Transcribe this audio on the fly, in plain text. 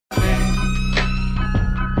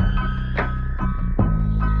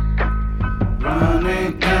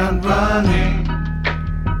running and running.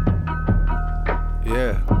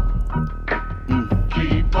 Yeah.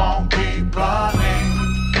 Keep on, keep running.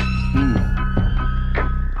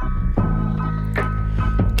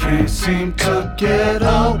 Can't seem to get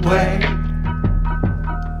away.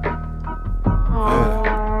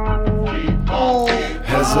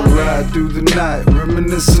 As I ride through the night,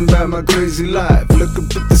 reminiscing about my crazy life. Look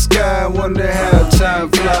up at the sky, wonder how time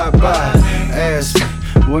fly by. Ask me,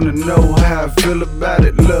 wanna know how I feel about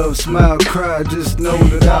it. Love, smile, cry, just know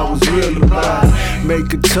that I was real about it.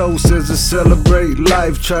 Make a toast as I celebrate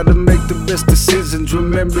life. Try to make the best decisions,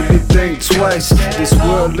 remember to think twice. This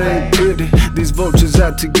world ain't pretty, these vultures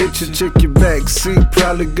out to get you. Check your back seat,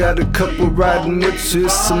 probably got a couple riding with you.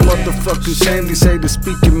 It's a motherfucking shame they say they're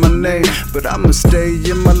speaking my name, but I'ma stay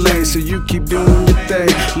in my lane, so you keep doing your thing.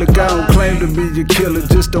 Look, I don't claim to be your killer,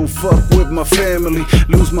 just don't fuck with my family.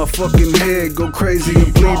 Lose my fucking head, go crazy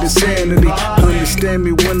and plead insanity. Understand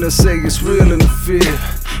me when I say it's real and the fear.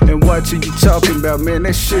 And what are you talking about, man?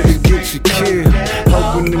 That shit'll get you killed.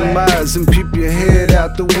 Open them eyes and peep your head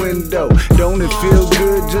out the window. Don't it feel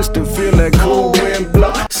good just to feel that cool wind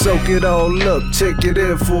blow? Soak it all up, take it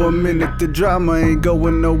in for a minute. The drama ain't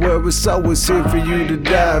going nowhere, it's always here for you to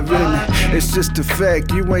dive in it. It's just a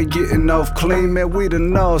fact, you ain't getting off clean, man. We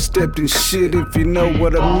done all stepped in shit, if you know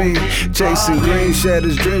what I mean. Chasing green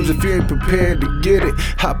shatters dreams if you ain't prepared to get it.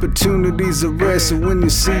 Opportunities are rare, so when you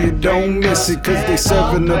see it, don't miss it. Cause they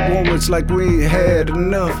serving up moments like we ain't had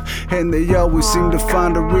enough, and they always seem to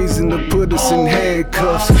find a reason to put us in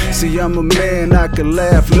handcuffs. See, I'm a man, I can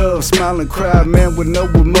laugh, love, smile and cry. Man with no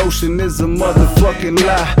emotion is a motherfucking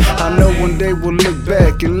lie. I know one day we'll look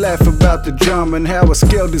back and laugh about the drama and how I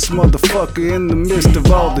scaled this motherfucker in the midst of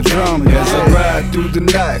all the drama. As I ride through the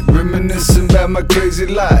night, reminiscing about my crazy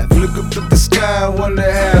life. Look up at the sky, wonder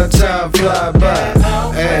how time fly by.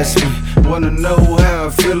 Ask me, wanna know how I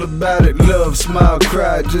feel about it. Love, smile,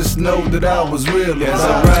 cry, just know that I was real about it. As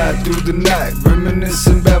I ride through the night,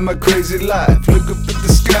 reminiscing about my crazy life. Look up at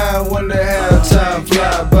the sky, wonder how time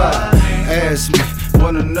fly by. Ask me,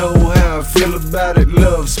 wanna know how I feel about it.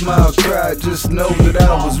 Love, smile, cry, just know that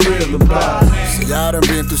I was real about it. See, I done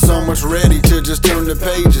been through so much, ready to just turn the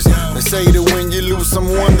pages. They say that when you lose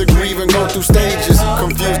someone, the grieving go through stages.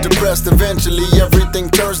 Confused, depressed, eventually everything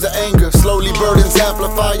turns to anger. Slowly burdens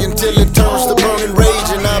amplify until it turns to burning rage.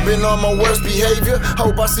 And I've been on my worst behavior,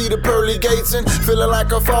 hope I see the pearly gates and feeling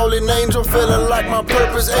like a fallen angel, feeling like my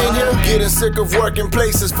purpose ain't here. Getting sick of working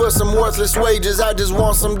places for some worthless wages. I just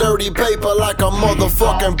want some dirty paper like a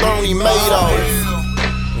motherfucking Bernie Madoff.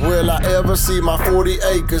 Will I ever see my 40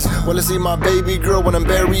 acres? Will I see my baby girl when I'm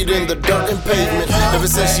buried in the dirt and pavement? Ever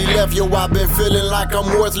since she left, yo, I've been feeling like I'm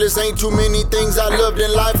worthless. Ain't too many things I loved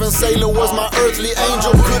in life, and Sailor was my earthly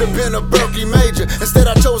angel. Could've been a Berkeley major, instead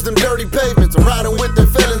I chose them dirty pavements. I'm riding with the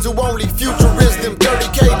felons who only future is them dirty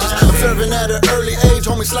cages. I'm serving at an early age,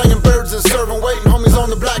 homies slanging birds and serving, waiting. Homies on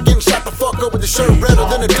the block getting shot the fuck up with a shirt redder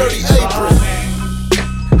than a dirty apron.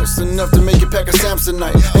 That's enough to make you pack a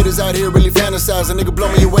Samsonite. Haters out here really fantasize, a nigga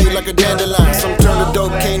blow me away like a dandelion. Some turn to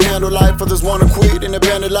dope, can't handle life, others wanna quit and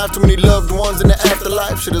abandon life. Too many loved ones in the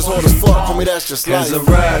afterlife, shit is hard as fuck, homie, that's just life. As I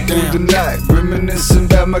ride through the night, reminiscing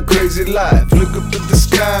about my crazy life. Look up at the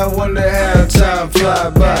sky, wonder how time fly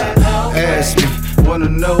by. Ask me, wanna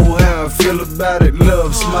know how I feel about it.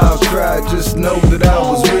 Love, smile, cry, just know that I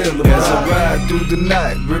was real about it. As I ride through the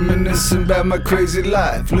night, reminiscing about my crazy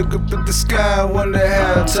life. Look up at the sky, wonder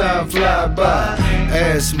how time fly by.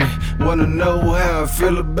 Ask me, wanna know how I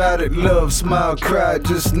feel about it. Love, smile, cry,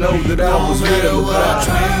 just know that I was real about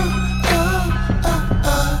it.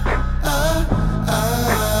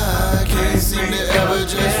 I can't seem to ever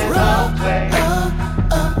just rise.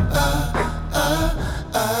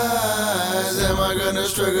 Am I gonna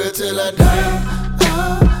struggle till I die?